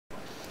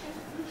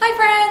Hi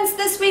friends,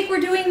 this week we're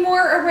doing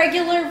more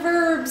irregular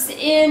verbs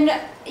in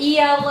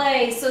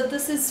ELA. So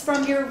this is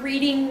from your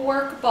reading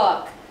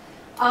workbook.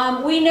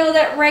 We know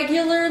that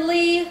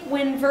regularly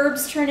when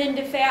verbs turn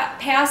into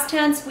past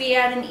tense we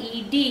add an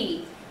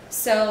ED.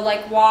 So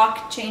like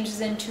walk changes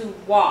into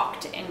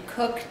walked and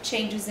cook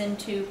changes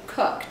into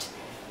cooked.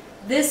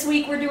 This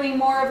week we're doing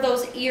more of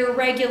those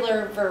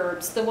irregular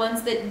verbs, the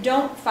ones that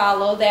don't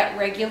follow that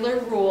regular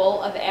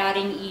rule of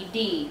adding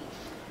ED.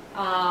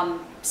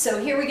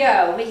 So here we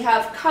go. We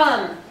have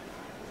come.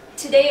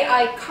 Today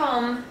I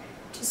come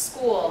to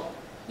school.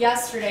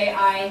 Yesterday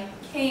I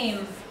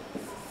came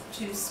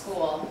to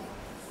school.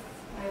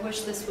 I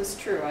wish this was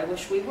true. I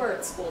wish we were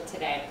at school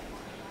today.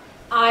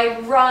 I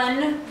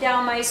run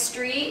down my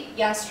street.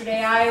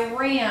 Yesterday I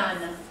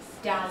ran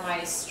down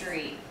my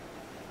street.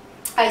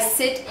 I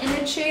sit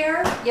in a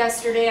chair.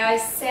 Yesterday I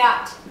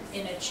sat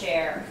in a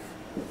chair.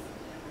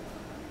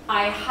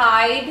 I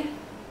hide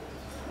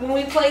when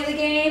we play the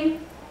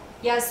game.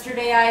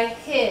 Yesterday I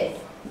hid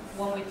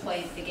when we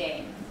played the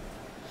game.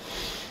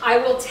 I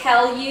will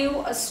tell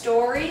you a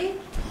story.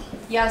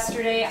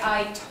 Yesterday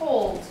I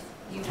told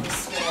you a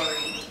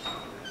story.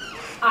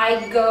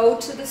 I go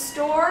to the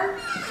store.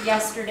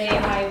 Yesterday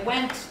I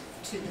went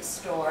to the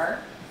store.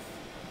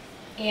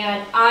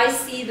 And I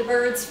see the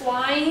birds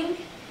flying.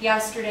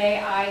 Yesterday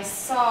I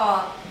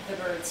saw the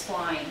birds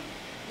flying.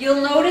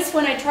 You'll notice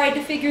when I tried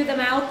to figure them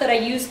out that I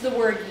used the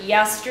word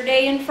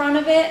yesterday in front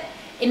of it.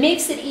 It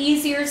makes it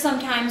easier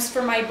sometimes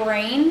for my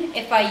brain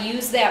if I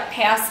use that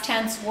past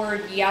tense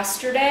word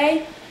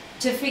yesterday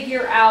to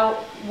figure out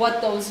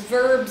what those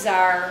verbs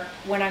are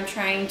when I'm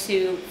trying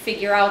to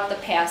figure out the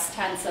past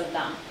tense of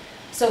them.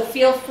 So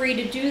feel free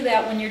to do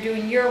that when you're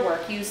doing your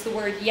work. Use the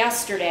word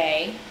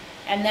yesterday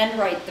and then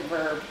write the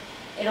verb.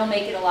 It'll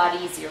make it a lot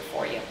easier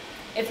for you.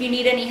 If you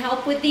need any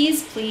help with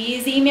these,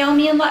 please email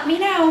me and let me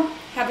know.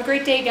 Have a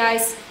great day,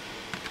 guys.